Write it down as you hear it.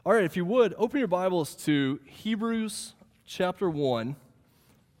All right, if you would, open your Bibles to Hebrews chapter 1.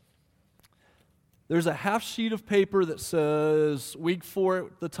 There's a half sheet of paper that says week 4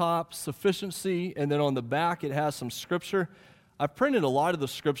 at the top, sufficiency, and then on the back it has some scripture. I've printed a lot of the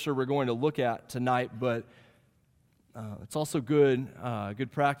scripture we're going to look at tonight, but it's also good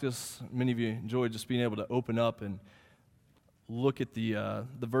practice. Many of you enjoy just being able to open up and look at the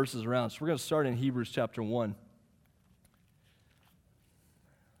verses around. So we're going to start in Hebrews chapter 1.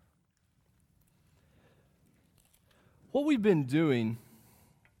 What we've been doing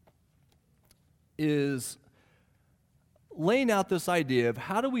is laying out this idea of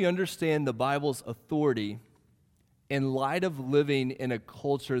how do we understand the Bible's authority in light of living in a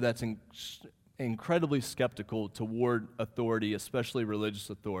culture that's incredibly skeptical toward authority, especially religious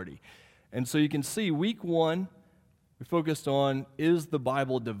authority. And so you can see week 1, we focused on, is the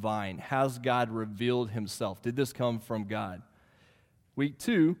Bible divine? Has God revealed himself? Did this come from God? Week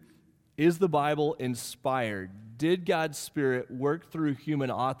 2, is the Bible inspired? Did God's Spirit work through human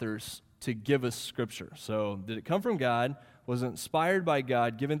authors to give us Scripture? So, did it come from God? Was it inspired by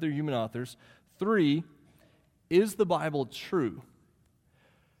God, given through human authors? 3, is the Bible true?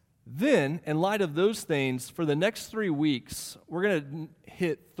 Then, in light of those things, for the next 3 weeks, we're going to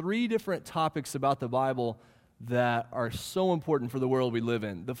hit 3 different topics about the Bible that are so important for the world we live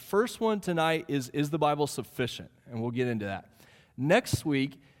in. The first one tonight is the Bible sufficient? And we'll get into that. Next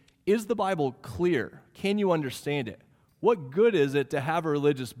week, is the Bible clear? Can you understand it? What good is it to have a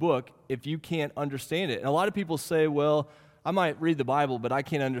religious book if you can't understand it? And a lot of people say, well, I might read the Bible, but I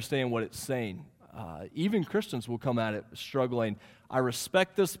can't understand what it's saying. Even Christians will come at it struggling. I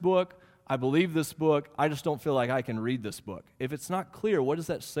respect this book. I believe this book. I just don't feel like I can read this book. If it's not clear, what does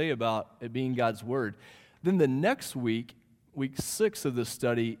that say about it being God's Word? Then the next week, week 6 of this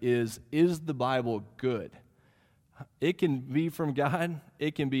study is the Bible good? It can be from God,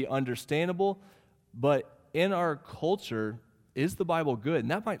 it can be understandable, but in our culture, is the Bible good? And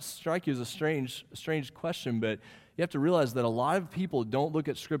that might strike you as a strange question, but you have to realize that a lot of people don't look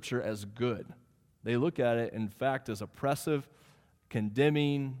at Scripture as good. They look at it, in fact, as oppressive,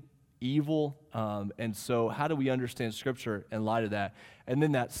 condemning, evil, and so how do we understand Scripture in light of that? And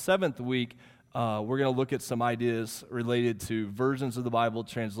then that 7th week, we're going to look at some ideas related to versions of the Bible,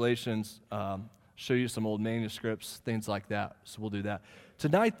 translations, show you some old manuscripts, things like that. So we'll do that.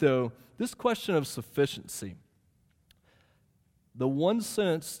 Tonight, though, this question of sufficiency. The one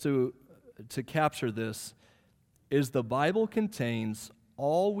sentence to capture this is the Bible contains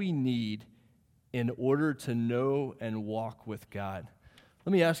all we need in order to know and walk with God.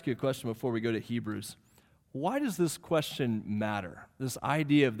 Let me ask you a question before we go to Hebrews. Why does this question matter? This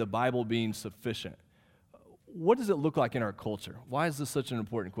idea of the Bible being sufficient. What does it look like in our culture? Why is this such an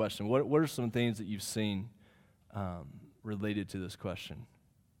important question? What are some things that you've seen related to this question?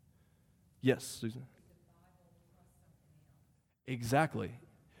 Yes, Susan? Exactly.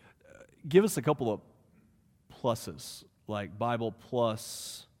 Give us a couple of pluses, like Bible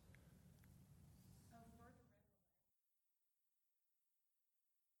plus.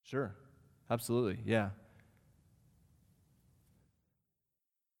 Sure, absolutely, yeah.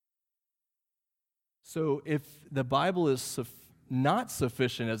 So if the Bible is not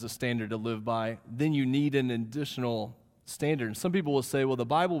sufficient as a standard to live by, then you need an additional standard. And some people will say, well, the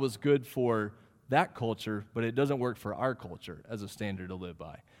Bible was good for that culture, but it doesn't work for our culture as a standard to live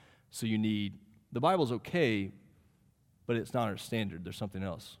by. So the Bible's okay, but it's not our standard. There's something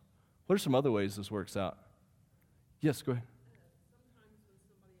else. What are some other ways this works out? Yes, go ahead.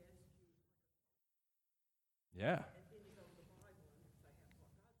 Yeah.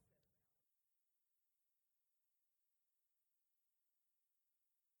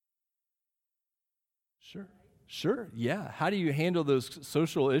 Sure, yeah. How do you handle those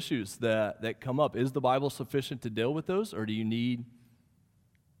social issues that come up? Is the Bible sufficient to deal with those, or do you need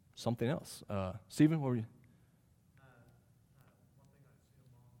something else? Stephen, what were you?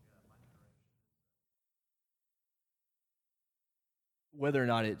 Whether or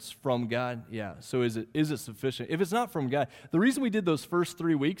not it's from God, yeah. So is it sufficient? If it's not from God, the reason we did those first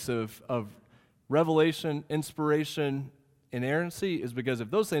 3 weeks of revelation, inspiration, inerrancy is because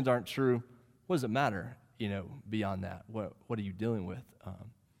if those things aren't true, what does it matter? Beyond that, what are you dealing with?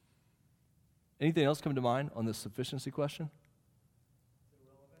 Anything else come to mind on this sufficiency question?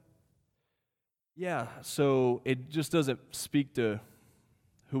 Yeah, so it just doesn't speak to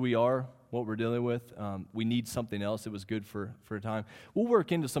who we are, what we're dealing with. We need something else. It was good for a time. We'll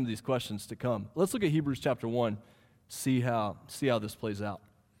work into some of these questions to come. Let's look at Hebrews chapter 1, see how this plays out.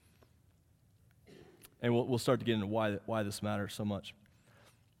 And we'll start to get into why this matters so much.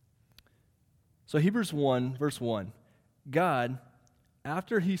 So Hebrews 1, verse 1, God,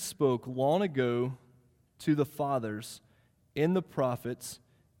 after he spoke long ago to the fathers in the prophets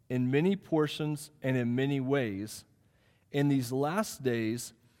in many portions and in many ways, in these last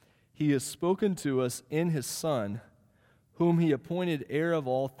days he has spoken to us in his Son, whom he appointed heir of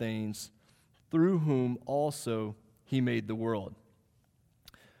all things, through whom also he made the world.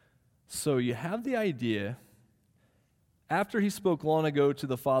 So you have the idea, after he spoke long ago to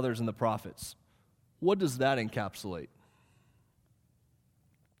the fathers and the prophets, what does that encapsulate?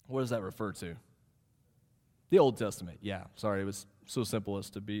 What does that refer to? The Old Testament. Yeah, sorry, it was so simple as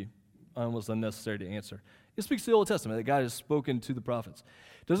to be almost unnecessary to answer. It speaks to the Old Testament, that God has spoken to the prophets.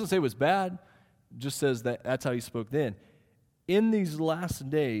 It doesn't say it was bad, it just says that that's how he spoke then. In these last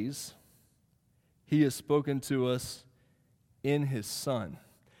days, he has spoken to us in his Son.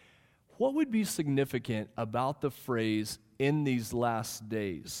 What would be significant about the phrase, in these last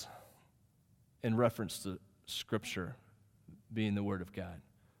days, in reference to Scripture being the Word of God?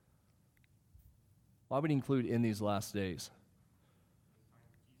 Why would he include in these last days?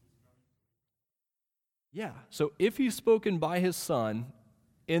 Yeah, so if he's spoken by his Son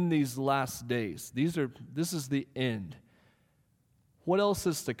in these last days, this is the end. What else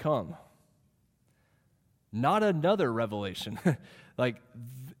is to come? Not another revelation.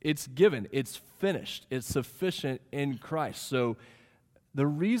 It's given, it's finished, it's sufficient in Christ. So the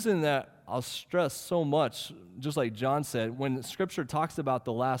reason that I'll stress so much, just like John said, when Scripture talks about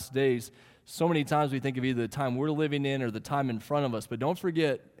the last days, so many times we think of either the time we're living in or the time in front of us. But don't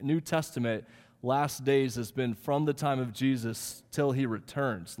forget, New Testament, last days has been from the time of Jesus till he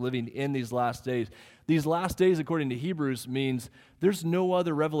returns, living in these last days. These last days, according to Hebrews, means there's no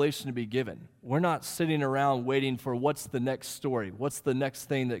other revelation to be given. We're not sitting around waiting for what's the next story, what's the next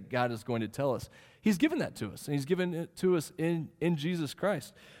thing that God is going to tell us. He's given that to us, and he's given it to us in Jesus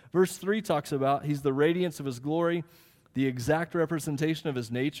Christ. Verse 3 talks about he's the radiance of his glory, the exact representation of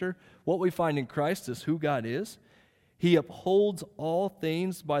his nature. What we find in Christ is who God is. He upholds all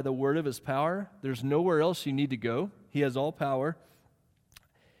things by the word of his power. There's nowhere else you need to go. He has all power.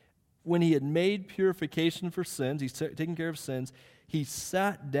 When he had made purification for sins, he's taking care of sins, he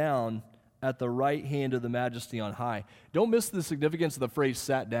sat down at the right hand of the majesty on high. Don't miss the significance of the phrase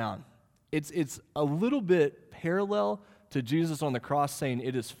sat down. It's a little bit parallel to Jesus on the cross saying,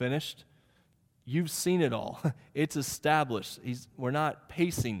 "It is finished." You've seen it all. It's established. We're not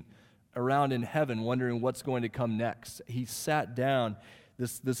pacing around in heaven wondering what's going to come next. He sat down,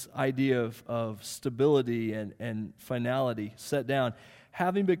 this idea of stability and finality, sat down,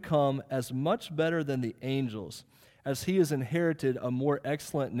 having become as much better than the angels, as he has inherited a more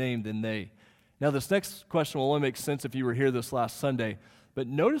excellent name than they. Now, this next question will only make sense if you were here this last Sunday, but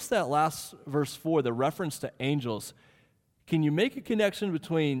notice that last verse 4, the reference to angels. Can you make a connection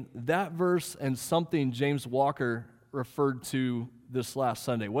between that verse and something James Walker referred to this last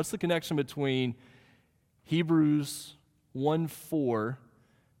Sunday? What's the connection between Hebrews 1:4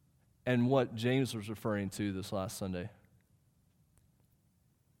 and what James was referring to this last Sunday?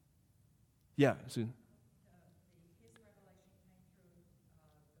 Yeah, Susan.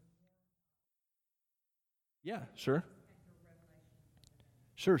 Yeah, sure.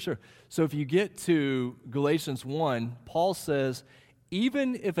 Sure. So if you get to Galatians 1, Paul says,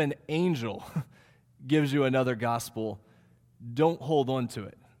 even if an angel gives you another gospel, don't hold on to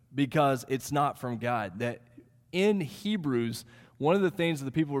it because it's not from God. That in Hebrews, one of the things that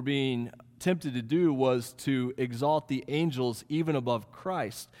the people were being tempted to do was to exalt the angels even above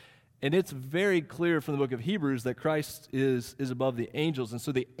Christ. And it's very clear from the book of Hebrews that Christ is above the angels. And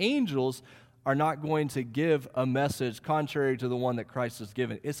so the angels are not going to give a message contrary to the one that Christ has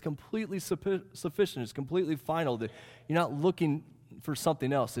given. It's completely sufficient. It's completely final. You're not looking for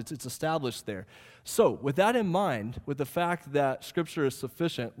something else. It's established there. So with that in mind, with the fact that Scripture is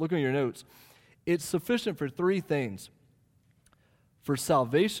sufficient, look at your notes. It's sufficient for three things: for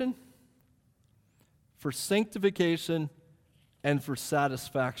salvation, for sanctification, and for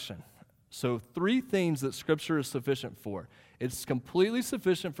satisfaction. So three things that Scripture is sufficient for. It's completely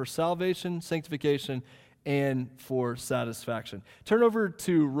sufficient for salvation, sanctification, and for satisfaction. Turn over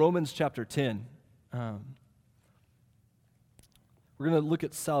to Romans chapter 10. We're going to look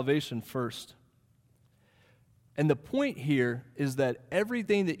at salvation first. And the point here is that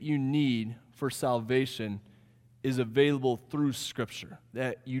everything that you need for salvation is available through Scripture.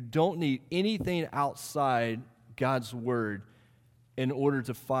 That you don't need anything outside God's Word in order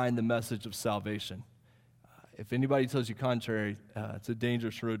to find the message of salvation. If anybody tells you contrary, it's a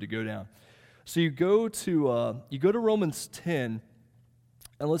dangerous road to go down. So you go to Romans 10,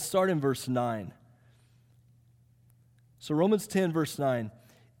 and let's start in verse 9. So Romans 10, verse 9.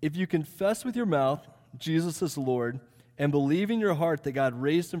 If you confess with your mouth Jesus is Lord, and believe in your heart that God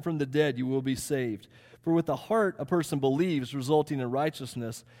raised him from the dead, you will be saved. For with the heart a person believes, resulting in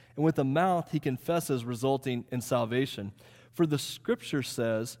righteousness, and with the mouth he confesses, resulting in salvation. For the Scripture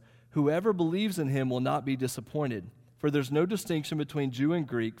says, whoever believes in him will not be disappointed. For there's no distinction between Jew and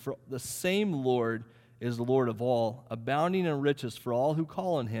Greek, for the same Lord is the Lord of all, abounding in riches for all who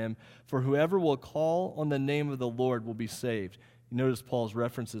call on him. For whoever will call on the name of the Lord will be saved. You notice Paul's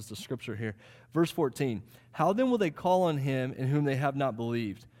references to Scripture here. Verse 14, how then will they call on him in whom they have not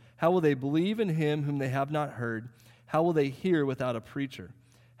believed? How will they believe in him whom they have not heard? How will they hear without a preacher?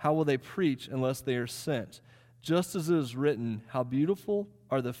 How will they preach unless they are sent? Just as it is written, how beautiful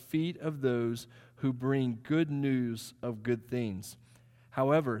are the feet of those who bring good news of good things.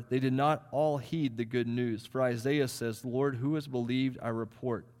 However, they did not all heed the good news. For Isaiah says, Lord, who has believed our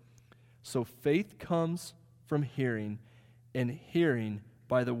report? So faith comes from hearing, and hearing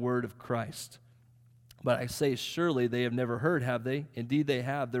by the word of Christ. But I say, surely they have never heard, have they? Indeed they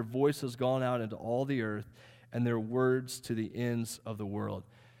have. Their voice has gone out into all the earth, and their words to the ends of the world.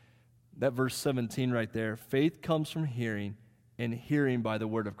 That verse 17 right there, faith comes from hearing, and hearing by the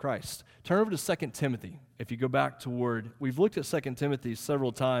word of Christ. Turn over to 2 Timothy. If you go back toward, we've looked at 2 Timothy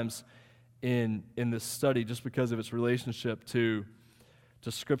several times in this study just because of its relationship to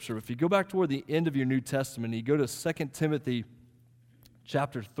Scripture. If you go back toward the end of your New Testament, you go to 2 Timothy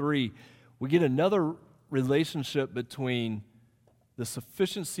chapter 3, we get another relationship between the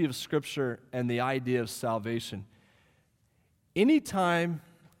sufficiency of Scripture and the idea of salvation. Anytime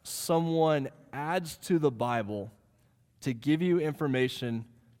someone adds to the Bible to give you information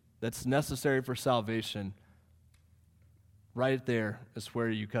that's necessary for salvation, right there is where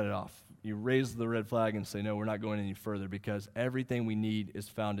you cut it off. You raise the red flag and say, no, we're not going any further because everything we need is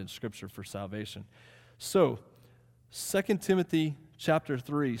found in Scripture for salvation. So, 2 Timothy chapter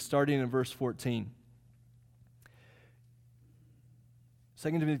 3, starting in verse 14.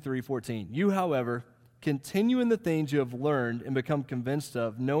 2 Timothy 3:14. You, however, continue in the things you have learned and become convinced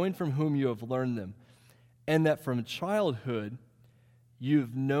of, knowing from whom you have learned them, and that from childhood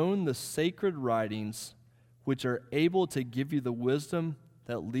you've known the sacred writings, which are able to give you the wisdom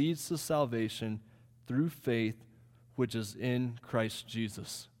that leads to salvation through faith, which is in Christ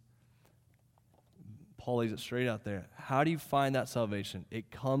Jesus. Paul lays it straight out there. How do you find that salvation?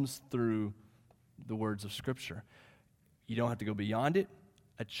 It comes through the words of Scripture. You don't have to go beyond it.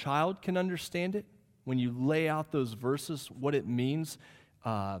 A child can understand it. When you lay out those verses, what it means,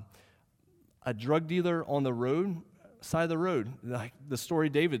 a drug dealer on the road, side of the road, like the story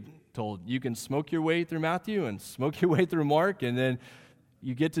David told. You can smoke your way through Matthew and smoke your way through Mark, and then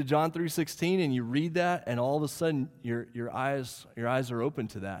you get to John 3:16 and you read that, and all of a sudden your eyes are open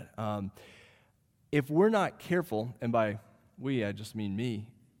to that. If we're not careful, and by we I just mean me,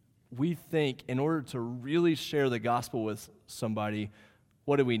 we think in order to really share the gospel with somebody,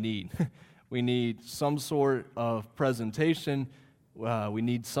 what do we need? We need some sort of presentation. We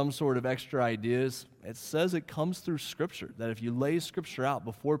need some sort of extra ideas. It says it comes through Scripture, that if you lay Scripture out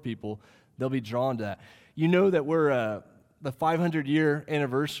before people, they'll be drawn to that. You know that we're the 500-year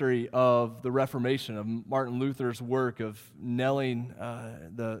anniversary of the Reformation, of Martin Luther's work of nailing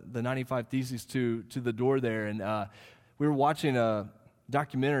the 95 Theses to the door there. And we were watching a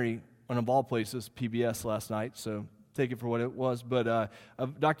documentary on, of all places, PBS last night, so take it for what it was, but a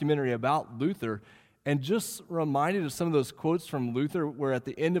documentary about Luther, and just reminded of some of those quotes from Luther where at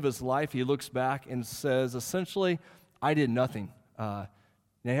the end of his life he looks back and says, essentially, I did nothing. Now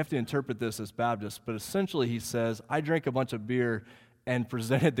you have to interpret this as Baptist, but essentially he says, I drank a bunch of beer and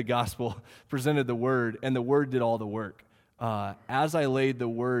presented the gospel, presented the word, and the word did all the work. As I laid the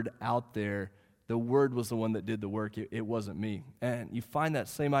word out there, the word was the one that did the work. It wasn't me. And you find that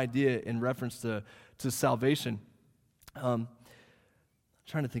same idea in reference to salvation.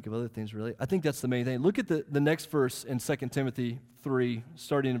 Trying to think of other things, really. I think that's the main thing. Look at the next verse in 2 Timothy 3,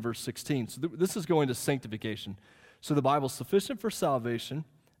 starting in verse 16. So this is going to sanctification. So the Bible's sufficient for salvation.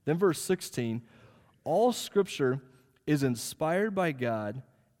 Then verse 16, all Scripture is inspired by God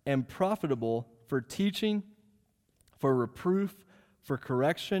and profitable for teaching, for reproof, for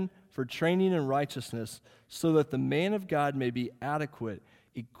correction, for training in righteousness, so that the man of God may be adequate,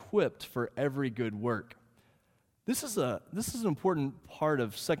 equipped for every good work. This is an important part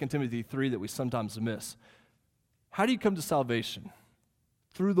of 2 Timothy 3 that we sometimes miss. How do you come to salvation?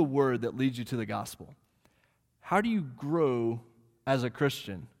 Through the word that leads you to the gospel. How do you grow as a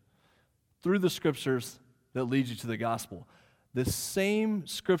Christian? Through the Scriptures that lead you to the gospel. The same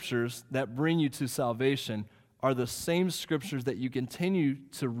Scriptures that bring you to salvation are the same Scriptures that you continue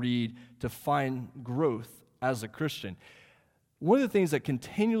to read to find growth as a Christian. One of the things that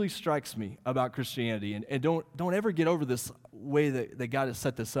continually strikes me about Christianity, and don't ever get over this way that God has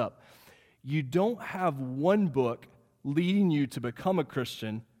set this up, you don't have one book leading you to become a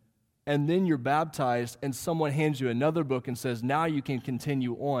Christian, and then you're baptized, and someone hands you another book and says, now you can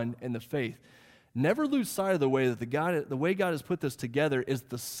continue on in the faith. Never lose sight of the way that the way God has put this together is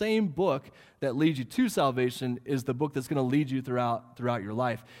the same book that leads you to salvation is the book that's going to lead you throughout your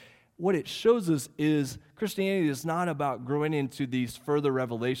life. What it shows us is Christianity is not about growing into these further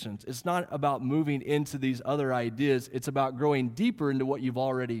revelations. It's not about moving into these other ideas. It's about growing deeper into what you've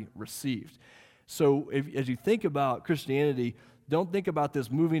already received. So as you think about Christianity, don't think about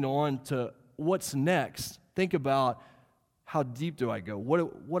this moving on to what's next. Think about, how deep do I go?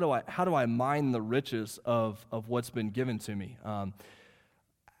 How do I mine the riches of what's been given to me?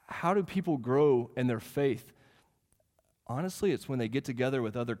 How do people grow in their faith? Honestly, it's when they get together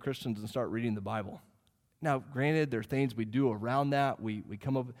with other Christians and start reading the Bible. Now, granted, there are things we do around that. We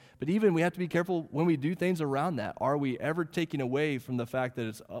come up, but even we have to be careful when we do things around that. Are we ever taking away from the fact that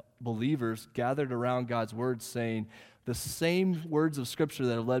it's believers gathered around God's word saying, the same words of Scripture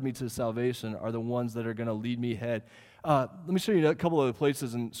that have led me to salvation are the ones that are going to lead me ahead? Let me show you a couple of the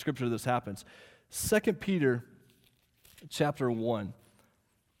places in Scripture this happens. 2 Peter chapter 1.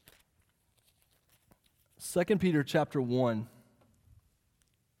 2 Peter chapter 1.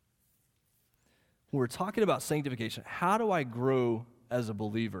 When we're talking about sanctification, how do I grow as a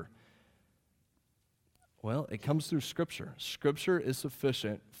believer? Well, it comes through Scripture. Scripture is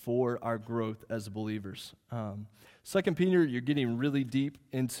sufficient for our growth as believers. 2 Peter, you're getting really deep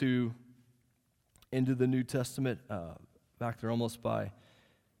into the New Testament, back there almost by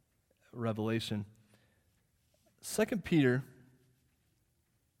Revelation. 2 Peter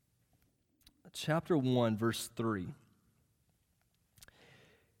chapter 1, verse 3.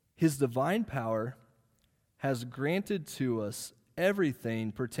 His divine power has granted to us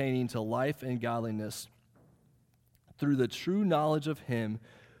everything pertaining to life and godliness through the true knowledge of Him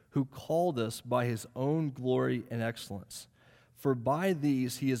who called us by His own glory and excellence. For by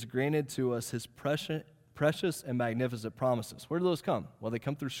these He has granted to us His precious and magnificent promises. Where do those come? Well, they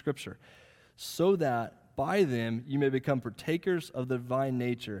come through Scripture. So that by them you may become partakers of the divine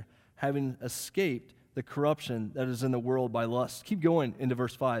nature, having escaped the corruption that is in the world by lust. Keep going into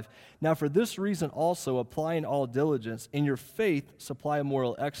verse 5. Now for this reason also, applying all diligence, in your faith supply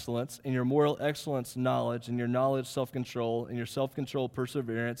moral excellence, in your moral excellence knowledge, in your knowledge self-control, in your self-control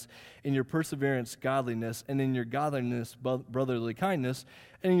perseverance, in your perseverance godliness, and in your godliness brotherly kindness,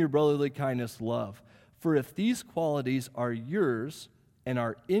 and in your brotherly kindness love. For if these qualities are yours and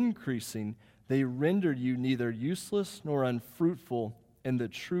are increasing, they render you neither useless nor unfruitful in the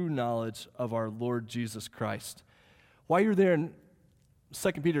true knowledge of our Lord Jesus Christ. While you're there in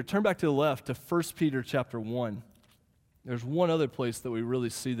 2 Peter, turn back to the left to 1 Peter chapter 1. There's one other place that we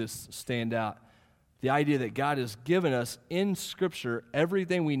really see this stand out. The idea that God has given us in Scripture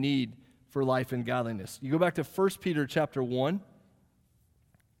everything we need for life and godliness. You go back to 1 Peter chapter 1,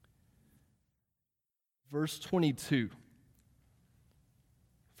 verse 22.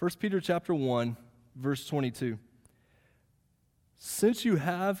 1 Peter chapter 1, verse 22. Since you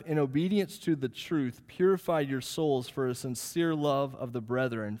have, in obedience to the truth, purified your souls for a sincere love of the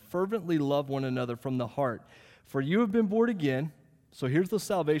brethren, fervently love one another from the heart. For you have been born again. So here's the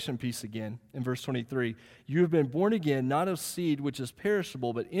salvation piece again in verse 23. You have been born again, not of seed which is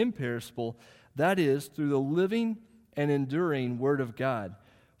perishable, but imperishable, that is, through the living and enduring Word of God.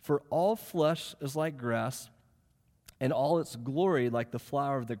 For all flesh is like grass, and all its glory like the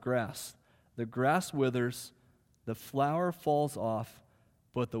flower of the grass. The grass withers, the flower falls off,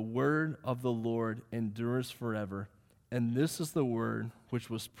 but the word of the Lord endures forever. And this is the word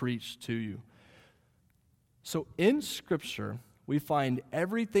which was preached to you. So in Scripture, we find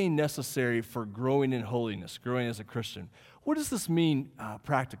everything necessary for growing in holiness, growing as a Christian. What does this mean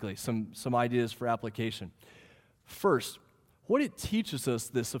practically? Some ideas for application. First, what it teaches us,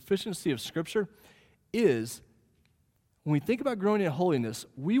 the sufficiency of Scripture, is when we think about growing in holiness,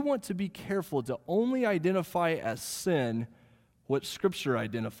 we want to be careful to only identify as sin what Scripture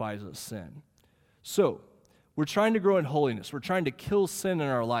identifies as sin. So, we're trying to grow in holiness. We're trying to kill sin in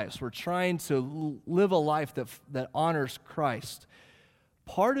our lives. We're trying to live a life that honors Christ.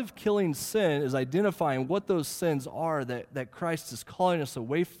 Part of killing sin is identifying what those sins are that Christ is calling us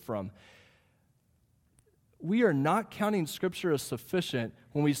away from. We are not counting Scripture as sufficient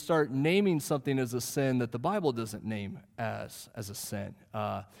when we start naming something as a sin that the Bible doesn't name as a sin.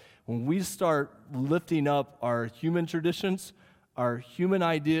 When we start lifting up our human traditions, our human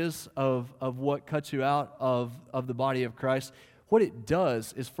ideas of what cuts you out of the body of Christ, what it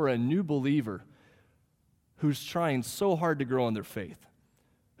does is for a new believer who's trying so hard to grow in their faith,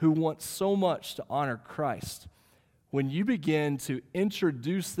 who want so much to honor Christ, when you begin to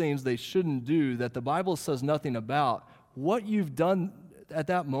introduce things they shouldn't do that the Bible says nothing about, what you've done at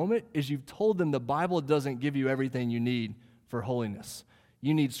that moment is you've told them the Bible doesn't give you everything you need for holiness.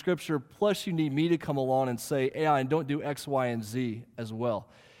 You need Scripture, plus you need me to come along and say, hey, and don't do X, Y, and Z as well.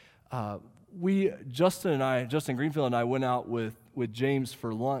 Justin Greenfield and I went out with James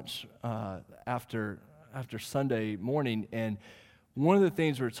for lunch after Sunday morning, and one of the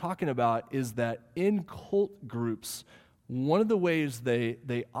things we're talking about is that in cult groups, one of the ways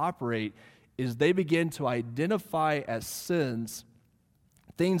they operate is they begin to identify as sins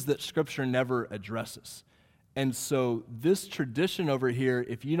things that Scripture never addresses. And so this tradition over here,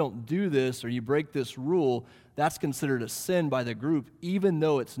 if you don't do this or you break this rule, that's considered a sin by the group, even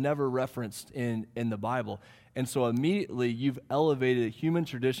though it's never referenced in the Bible. And so immediately you've elevated a human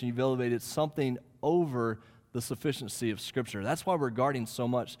tradition, you've elevated something over the sufficiency of Scripture. That's why we're guarding so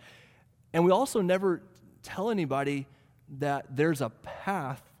much. And we also never tell anybody that there's a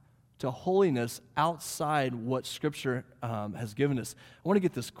path to holiness outside what Scripture has given us. I want to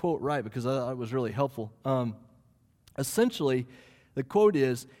get this quote right because I thought it was really helpful. Essentially, the quote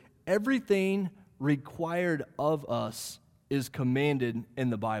is, everything required of us is commanded in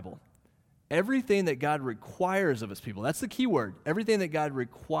the Bible. Everything that God requires of His people, that's the key word. Everything that God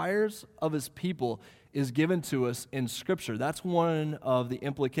requires of His people is given to us in Scripture. That's one of the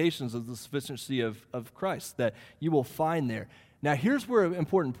implications of the sufficiency of Christ that you will find there. Now, here's where an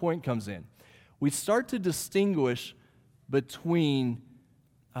important point comes in. We start to distinguish between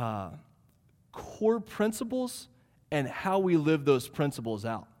core principles and how we live those principles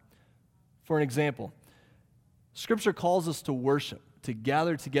out. For an example, Scripture calls us to worship, to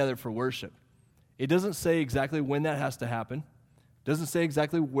gather together for worship. It doesn't say exactly when that has to happen. It doesn't say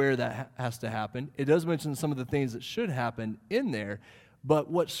exactly where that has to happen. It does mention some of the things that should happen in there,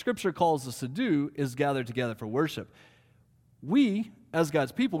 but what Scripture calls us to do is gather together for worship. We, as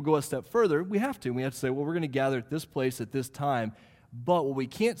God's people, go a step further. We have to. We have to say, well, we're going to gather at this place at this time, but what we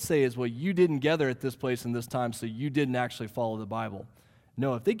can't say is, well, you didn't gather at this place and this time, so you didn't actually follow the Bible.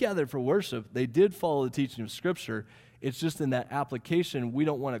 No, if they gathered for worship, they did follow the teaching of Scripture. It's just in that application, we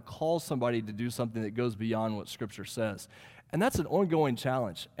don't want to call somebody to do something that goes beyond what Scripture says. And that's an ongoing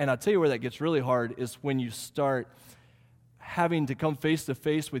challenge. And I'll tell you where that gets really hard is when you start having to come face to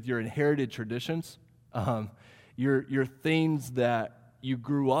face with your inherited traditions, your things that you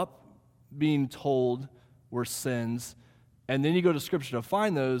grew up being told were sins, and then you go to Scripture to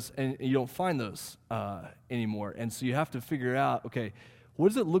find those, and you don't find those anymore. And so you have to figure out, okay, what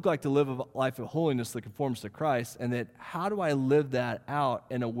does it look like to live a life of holiness that conforms to Christ? And then how do I live that out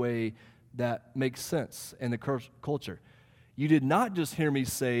in a way that makes sense in the culture? You did not just hear me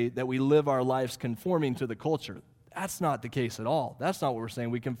say that we live our lives conforming to the culture. That's not the case at all. That's not what we're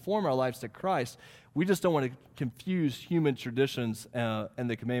saying. We conform our lives to Christ. We just don't want to confuse human traditions and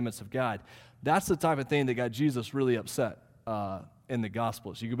the commandments of God. That's the type of thing that got Jesus really upset in the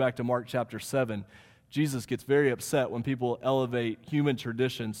Gospels. You go back to Mark chapter 7, Jesus gets very upset when people elevate human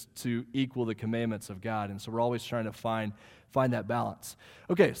traditions to equal the commandments of God. And so we're always trying to find that balance.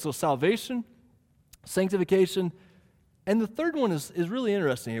 Okay, so salvation, sanctification, and the third one is really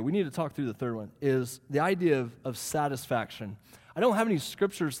interesting here. We need to talk through the third one, is the idea of satisfaction. I don't have any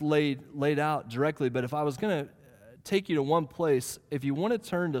scriptures laid out directly, but if I was going to take you to one place, if you want to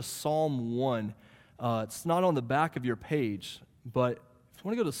turn to Psalm 1, it's not on the back of your page, but if you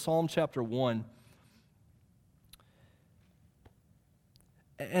want to go to Psalm chapter 1,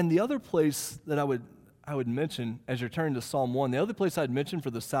 and the other place that I would mention as you're turning to Psalm 1, the other place I'd mention for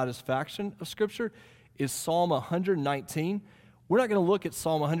the satisfaction of Scripture is Psalm 119. We're not going to look at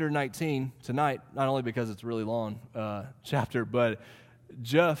Psalm 119 tonight, not only because it's a really long chapter, but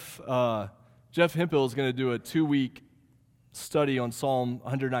Jeff Hemphill is going to do a 2-week study on Psalm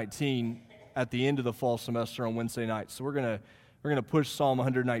 119 at the end of the fall semester on Wednesday night. So we're going to push Psalm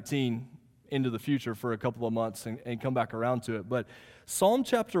 119 into the future for a couple of months and come back around to it. But Psalm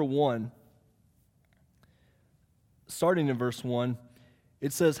chapter 1, starting in verse 1,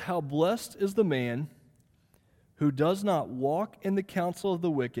 it says, "How blessed is the man who does not walk in the counsel of the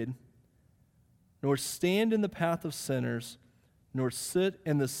wicked, nor stand in the path of sinners, nor sit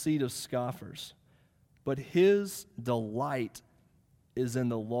in the seat of scoffers. But his delight is in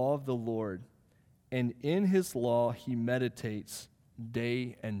the law of the Lord, and in his law he meditates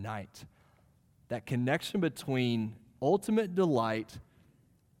day and night." That connection between ultimate delight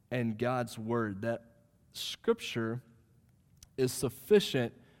and God's word, that Scripture is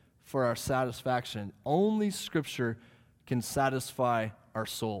sufficient for our satisfaction. Only Scripture can satisfy our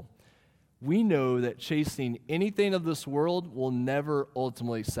soul. we know that chasing anything of this world will never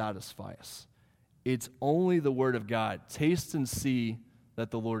ultimately satisfy us. It's only the Word of God. Taste and see that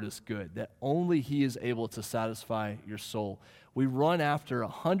the Lord is good, that only He is able to satisfy your soul. We run after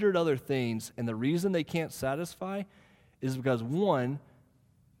 100 other things, and the reason they can't satisfy is because, one,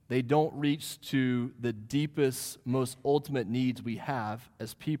 they don't reach to the deepest, most ultimate needs we have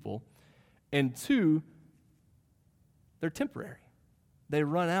as people, and two, they're temporary. They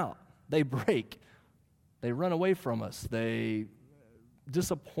run out. They break. They run away from us. They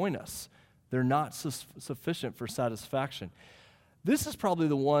disappoint us. They're not sufficient for satisfaction. This is probably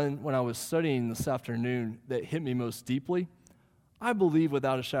the one, when I was studying this afternoon, that hit me most deeply. I believe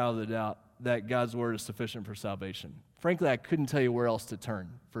without a shadow of a doubt that God's Word is sufficient for salvation. Frankly, I couldn't tell you where else to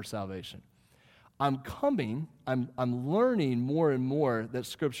turn for salvation. I'm learning more and more that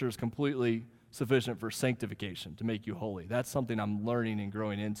Scripture is completely sufficient for sanctification, to make you holy. That's something I'm learning and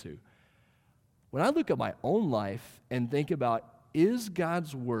growing into. When I look at my own life and think about, is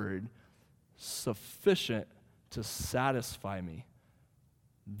God's Word sufficient to satisfy me?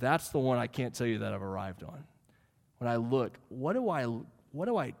 That's the one I can't tell you that I've arrived on. When I look, what do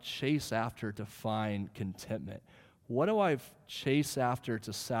I chase after to find contentment? What do I chase after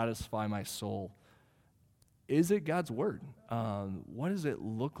to satisfy my soul? Is it God's Word? What does it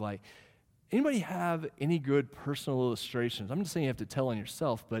look like? Anybody have any good personal illustrations? I'm not saying you have to tell on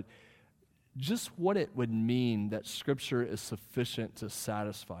yourself, but just what it would mean that Scripture is sufficient to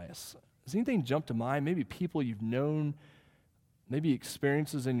satisfy us. Does anything jump to mind? Maybe people you've known, maybe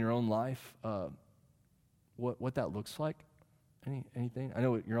experiences in your own life, what that looks like? Anything? I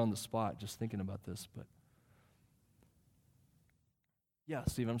know you're on the spot just thinking about this, but yeah,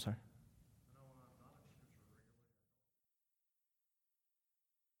 Steve, I'm sorry.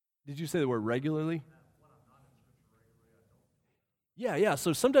 Did you say the word regularly? Yeah.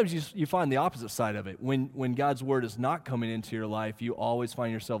 So sometimes you find the opposite side of it. When God's Word is not coming into your life, you always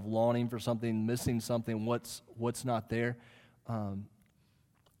find yourself longing for something, missing something, what's not there.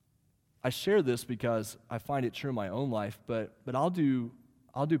 I share this because I find it true in my own life, but I'll do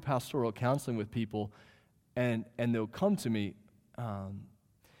pastoral counseling with people, and they'll come to me, and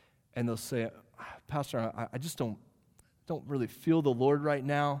they'll say, Pastor, I just don't really feel the Lord right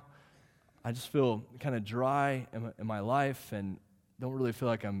now. I just feel kind of dry in my life and don't really feel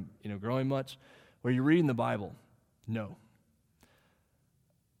like I'm growing much. Were you reading the Bible? No.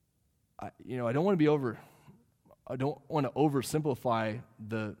 I don't want to oversimplify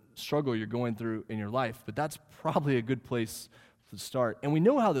the struggle you're going through in your life, but that's probably a good place to start. And we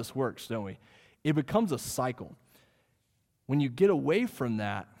know how this works, don't we? It becomes a cycle. When you get away from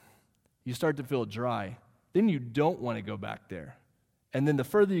that, you start to feel dry. Then you don't want to go back there. And then the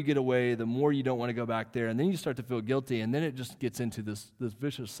further you get away, the more you don't want to go back there. And then you start to feel guilty. And then it just gets into this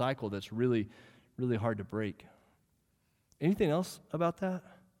vicious cycle that's really, really hard to break. Anything else about that?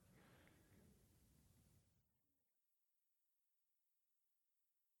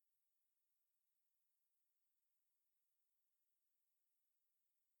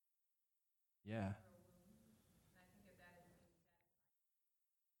 Yeah.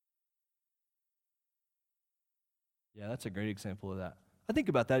 Yeah, that's a great example of that. I think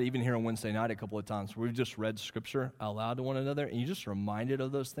about that even here on Wednesday night a couple of times where we've just read Scripture out loud to one another, and you just reminded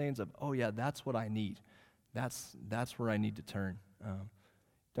of those things of, oh yeah, that's what I need. That's where I need to turn.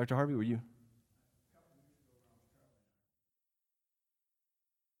 Dr. Harvey, were you?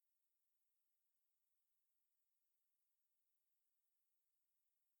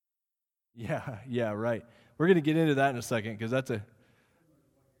 Yeah, right. We're going to get into that in a second because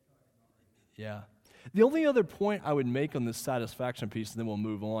yeah. The only other point I would make on this satisfaction piece, and then we'll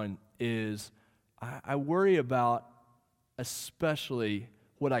move on, is I worry about especially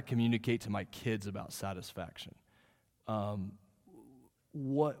what I communicate to my kids about satisfaction.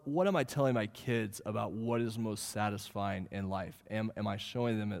 What am I telling my kids about what is most satisfying in life? Am I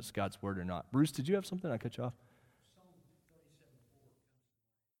showing them it's God's Word or not? Bruce, did you have something? I cut you off.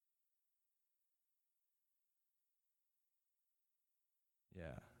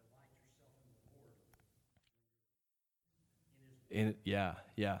 Yeah.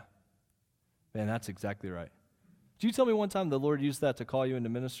 Yeah. Man, that's exactly right. Did you tell me one time the Lord used that to call you into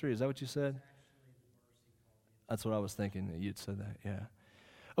ministry? Is that what you said? That's what I was thinking, that you'd said that, yeah.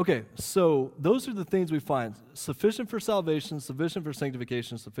 Okay, so those are the things we find. Sufficient for salvation, sufficient for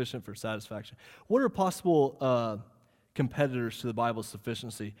sanctification, sufficient for satisfaction. What are possible competitors to the Bible's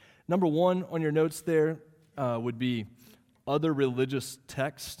sufficiency? Number one on your notes there would be other religious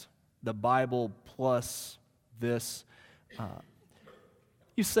texts, the Bible plus this.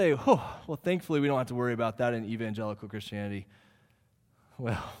 You say, oh, well, thankfully we don't have to worry about that in evangelical Christianity.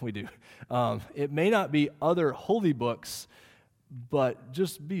 Well, we do. It may not be other holy books, but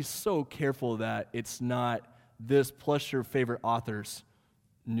just be so careful that it's not this plus your favorite author's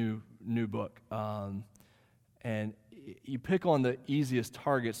new book. And you pick on the easiest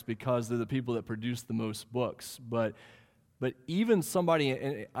targets because they're the people that produce the most books. But even somebody,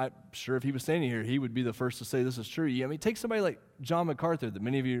 and I'm sure if he was standing here, he would be the first to say this is true. I mean, take somebody like John MacArthur that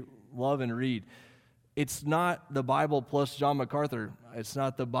many of you love and read. It's not the Bible plus John MacArthur. It's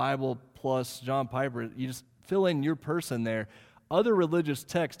not the Bible plus John Piper. You just fill in your person there. Other religious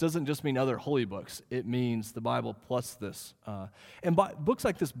text doesn't just mean other holy books. It means the Bible plus this. And books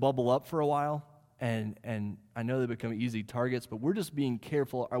like this bubble up for a while, and I know they become easy targets, but we're just being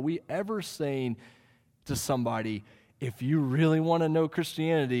careful. Are we ever saying to somebody, if you really want to know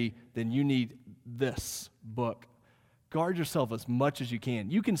Christianity, then you need this book? Guard yourself as much as you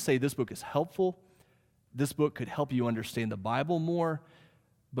can. You can say this book is helpful. This book could help you understand the Bible more,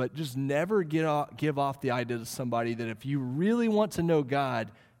 but just never give off the idea to somebody that if you really want to know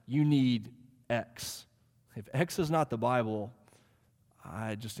God, you need X. If X is not the Bible,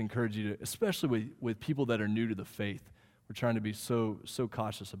 I just encourage you to, especially with people that are new to the faith, we're trying to be so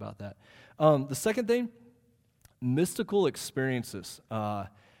cautious about that. The second thing, mystical experiences. I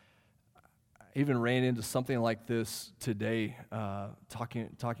even ran into something like this today,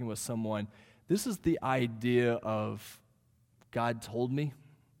 talking with someone. This is the idea of God told me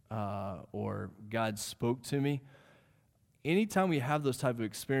or God spoke to me. Anytime we have those type of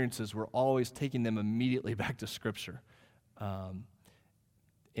experiences, we're always taking them immediately back to Scripture.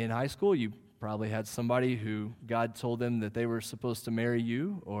 In high school, you probably had somebody who God told them that they were supposed to marry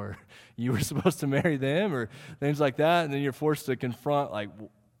you, or you were supposed to marry them, or things like that, and then you're forced to confront, like,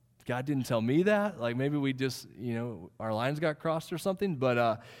 God didn't tell me that. Like, maybe we just, our lines got crossed or something.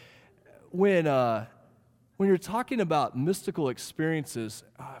 But when you're talking about mystical experiences,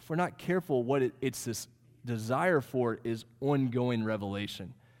 if we're not careful, what it's this desire for is ongoing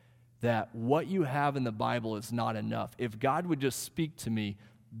revelation. That what you have in the Bible is not enough. If God would just speak to me,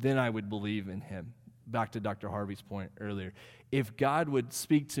 then I would believe in him. Back to Dr. Harvey's point earlier. If God would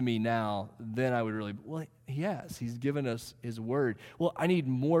speak to me now, then I would really, well, he has. He's given us his word. Well, I need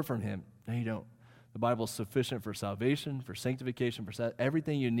more from him. No, you don't. The Bible is sufficient for salvation, for sanctification,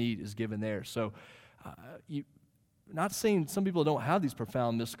 everything you need is given there. So, not saying some people don't have these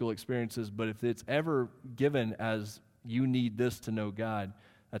profound mystical experiences, but if it's ever given as you need this to know God,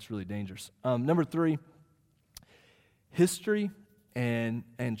 that's really dangerous. Number 3, history and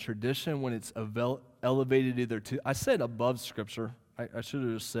tradition when it's elevated either to, I said above Scripture. I should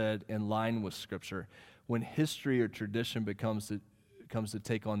have said in line with Scripture. When history or tradition comes to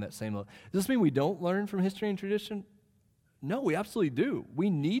take on that same level. Does this mean we don't learn from history and tradition? No, we absolutely do. We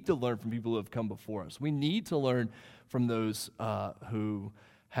need to learn from people who have come before us. We need to learn from those who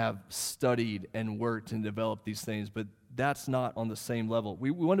have studied and worked and developed these things, but that's not on the same level.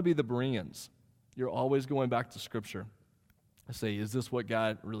 We want to be the Bereans. You're always going back to Scripture. I say, is this what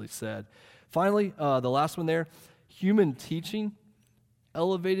God really said? Finally, the last one there, human teaching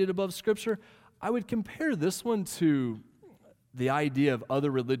elevated above Scripture. I would compare this one to the idea of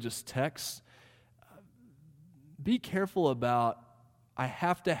other religious texts. Be careful about, I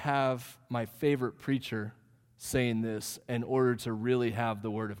have to have my favorite preacher saying this in order to really have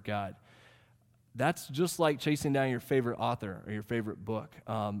the Word of God. That's just like chasing down your favorite author or your favorite book.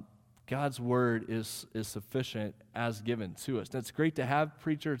 God's Word is sufficient as given to us. And it's great to have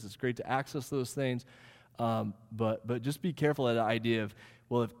preachers. It's great to access those things. But just be careful of the idea of,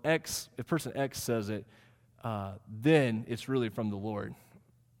 well, if person X says it, then it's really from the Lord.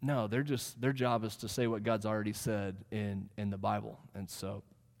 No, their job is to say what God's already said in the Bible. And so,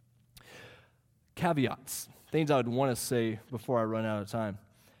 caveats, things I would want to say before I run out of time.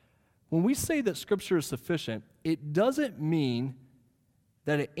 When we say that Scripture is sufficient, it doesn't mean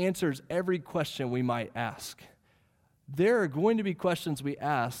that it answers every question we might ask. There are going to be questions we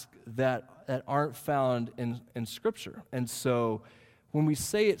ask that aren't found in Scripture. And so, when we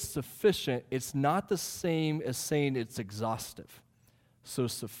say it's sufficient, it's not the same as saying it's exhaustive. So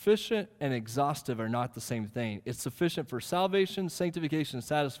sufficient and exhaustive are not the same thing. It's sufficient for salvation, sanctification,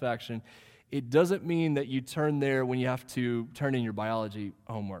 satisfaction. It doesn't mean that you turn there when you have to turn in your biology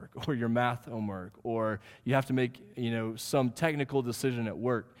homework or your math homework or you have to make, some technical decision at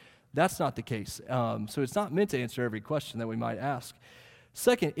work. That's not the case. So it's not meant to answer every question that we might ask.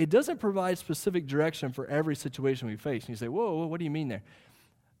 Second, it doesn't provide specific direction for every situation we face. And you say, whoa, what do you mean there?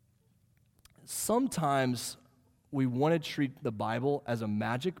 Sometimes we want to treat the Bible as a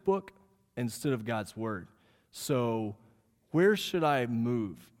magic book instead of God's Word. So where should I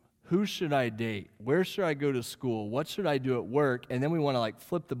move? who should I date? Where should I go to school? What should I do at work? And then we want to like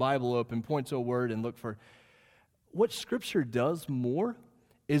flip the Bible open, point to a word, and look for. What Scripture does more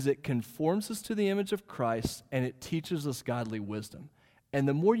is it conforms us to the image of Christ, and it teaches us godly wisdom. And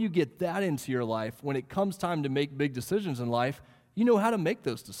the more you get that into your life, when it comes time to make big decisions in life, you know how to make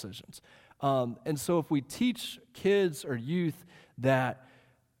those decisions. And so if we teach kids or youth that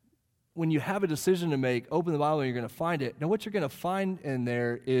when you have a decision to make, open the Bible and you're going to find it. Now what you're going to find in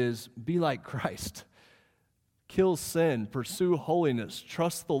there is be like Christ. Kill sin, pursue holiness,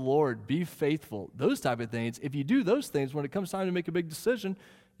 trust the Lord, be faithful, those type of things. If you do those things, when it comes time to make a big decision,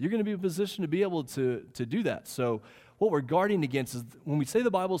 you're going to be in a position to be able to do that. So what we're guarding against is when we say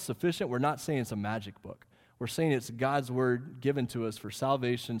the Bible is sufficient, we're not saying it's a magic book. We're saying it's God's word given to us for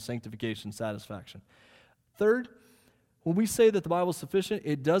salvation, sanctification, satisfaction. Third, when we say that the Bible is sufficient,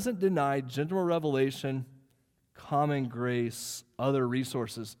 it doesn't deny general revelation, common grace, other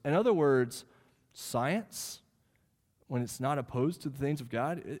resources. In other words, science, when it's not opposed to the things of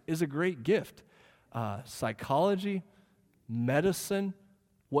God, is a great gift. Psychology, medicine,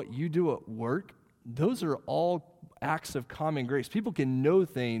 what you do at work, those are all acts of common grace. People can know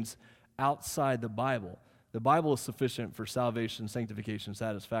things outside the Bible. The Bible is sufficient for salvation, sanctification,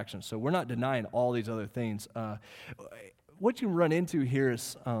 satisfaction. So we're not denying all these other things. What you run into here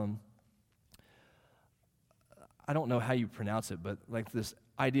is, I don't know how you pronounce it, but like this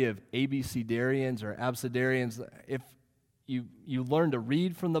idea of abecedarians or abecedarians. If you learn to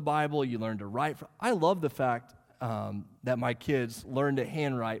read from the Bible, you learn to write. I love the fact that my kids learn to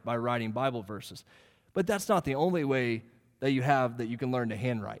handwrite by writing Bible verses. But that's not the only way that you can learn to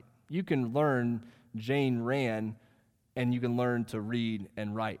handwrite. You can learn Jane Rand, and you can learn to read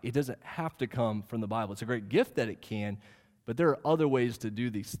and write. It doesn't have to come from the Bible. It's a great gift that it can, but there are other ways to do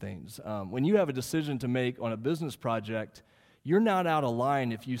these things. When you have a decision to make on a business project, you're not out of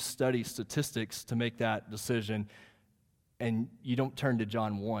line if you study statistics to make that decision, and you don't turn to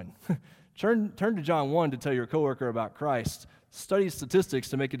John 1. Turn to John 1 to tell your coworker about Christ. Study statistics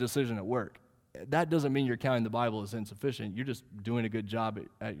to make a decision at work. That doesn't mean you're counting the Bible as insufficient. You're just doing a good job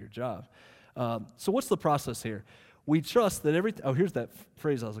at your job. So what's the process here? We trust that here's that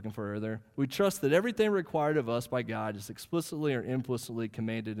phrase I was looking for earlier. We trust that everything required of us by God is explicitly or implicitly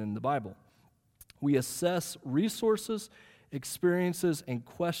commanded in the Bible. We assess resources, experiences, and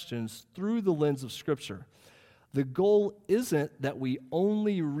questions through the lens of Scripture. The goal isn't that we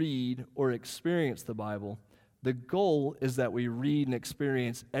only read or experience the Bible. The goal is that we read and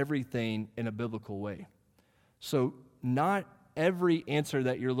experience everything in a biblical way. So not every answer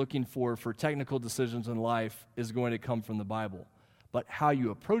that you're looking for technical decisions in life is going to come from the Bible, but how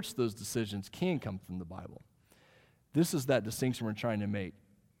you approach those decisions can come from the Bible. This is that distinction we're trying to make.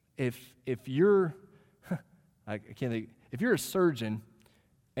 If you're if you're a surgeon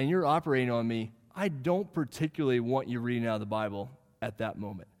and you're operating on me, I don't particularly want you reading out of the Bible at that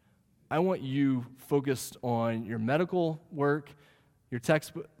moment. I want you focused on your medical work, your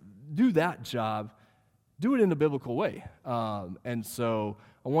textbook. Do that job. Do it in a biblical way. And so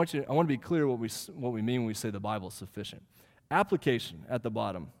I want to be clear what we mean when we say the Bible is sufficient. Application at the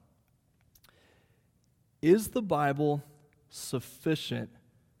bottom. Is the Bible sufficient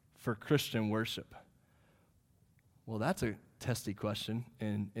for Christian worship? Well, that's a testy question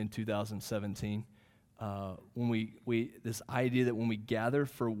in 2017. When we this idea that when we gather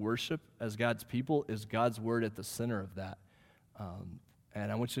for worship as God's people, is God's word at the center of that?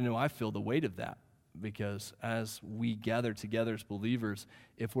 And I want you to know I feel the weight of that, because as we gather together as believers,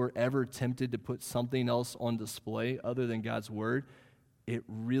 if we're ever tempted to put something else on display other than God's word, it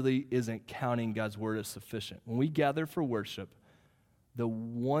really isn't counting God's word as sufficient. When we gather for worship, the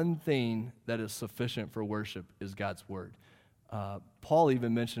one thing that is sufficient for worship is God's word. Paul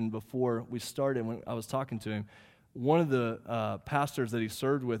even mentioned before we started, when I was talking to him, one of the pastors that he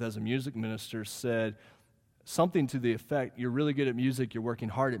served with as a music minister said something to the effect, you're really good at music, you're working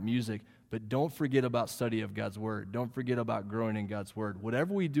hard at music, but don't forget about study of God's word. Don't forget about growing in God's word.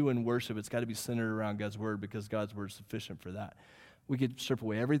 Whatever we do in worship, it's got to be centered around God's word, because God's word is sufficient for that. We could strip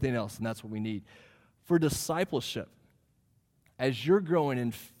away everything else, and that's what we need. For discipleship, as you're growing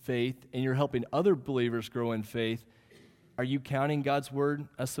in faith and you're helping other believers grow in faith, are you counting God's word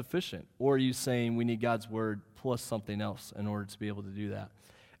as sufficient? Or are you saying we need God's word plus something else in order to be able to do that?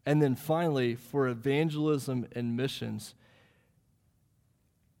 And then finally, for evangelism and missions,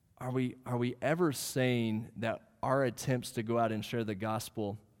 are we ever saying that our attempts to go out and share the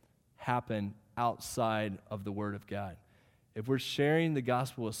gospel happen outside of the word of God? If we're sharing the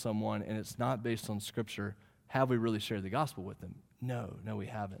gospel with someone and it's not based on Scripture, have we really shared the gospel with them? No, we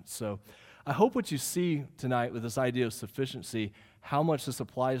haven't. So I hope what you see tonight with this idea of sufficiency, how much this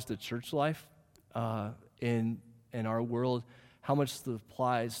applies to church life in our world, how much this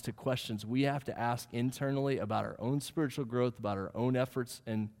applies to questions we have to ask internally about our own spiritual growth, about our own efforts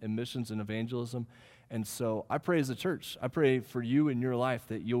in missions and evangelism. And so I pray as a church, I pray for you in your life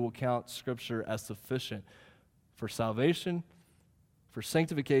that you will count Scripture as sufficient for salvation, for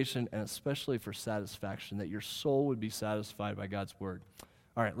sanctification, and especially for satisfaction, that your soul would be satisfied by God's word.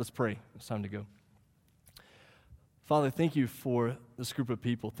 All right, let's pray. It's time to go. Father, thank you for this group of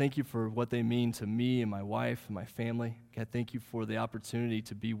people. Thank you for what they mean to me and my wife and my family. God, thank you for the opportunity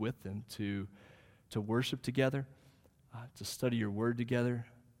to be with them, to worship together, to study your word together.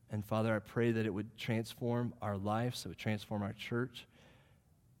 And Father, I pray that it would transform our lives, it would transform our church.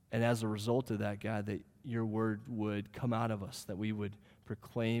 And as a result of that, God, that your word would come out of us, that we would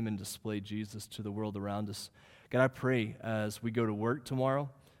proclaim and display Jesus to the world around us. God, I pray as we go to work tomorrow,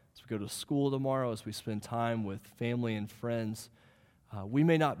 as we go to school tomorrow, as we spend time with family and friends, we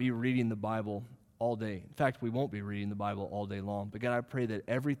may not be reading the Bible all day. In fact, we won't be reading the Bible all day long. But God, I pray that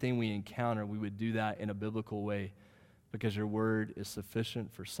everything we encounter, we would do that in a biblical way, because your word is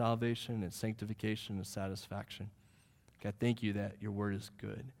sufficient for salvation and sanctification and satisfaction. God, thank you that your word is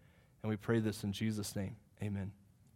good. And we pray this in Jesus' name. Amen.